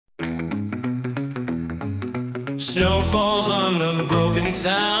Snow falls on the broken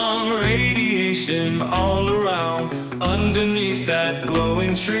town, radiation all around. Underneath that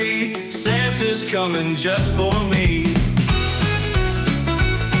glowing tree, Santa's coming just for me.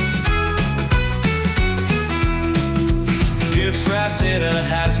 Gifts wrapped in a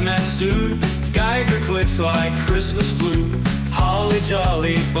hazmat suit, Geiger clicks like Christmas flute. Holly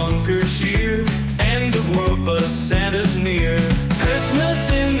jolly, bunker cheer, end of world but Santa's near.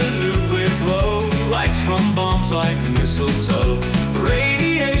 Christmas in the nuclear glow, lights from bombs like mistletoe.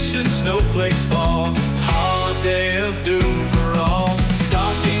 Radiation, snowflakes fall, holiday of doom for all.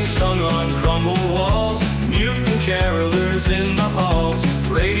 Stockings hung on crumbled walls, mutant carolers in the halls.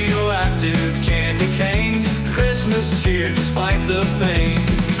 Radioactive candy canes, Christmas cheer despite the pain.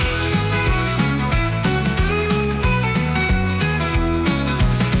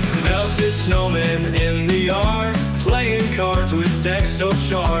 Melted snowmen in the yard, playing cards with decks so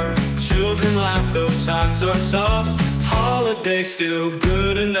charred. Children laugh though times are tough, holiday still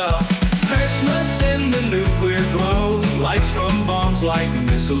good enough. Christmas in the nuclear glow, lights from bombs like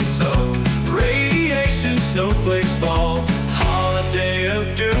mistletoe. Radiation, snowflakes fall, holiday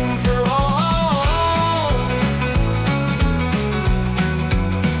of doom for all.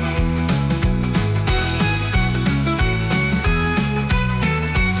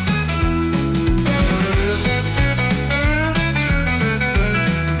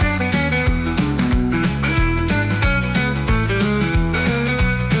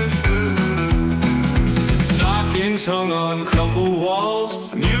 Hung on crumbled walls,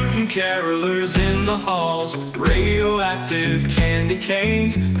 mutant carolers in the halls. Radioactive candy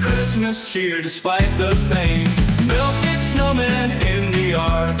canes, Christmas cheer despite the pain. Melted snowmen in the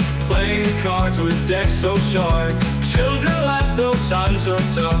yard, playing cards with decks so charred. Children laugh though times are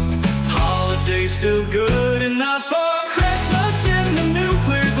tough, holiday still good enough. For Christmas in the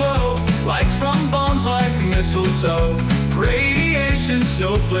nuclear glow, lights from bombs like mistletoe. Radiation,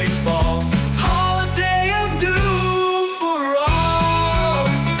 snowflakes fall.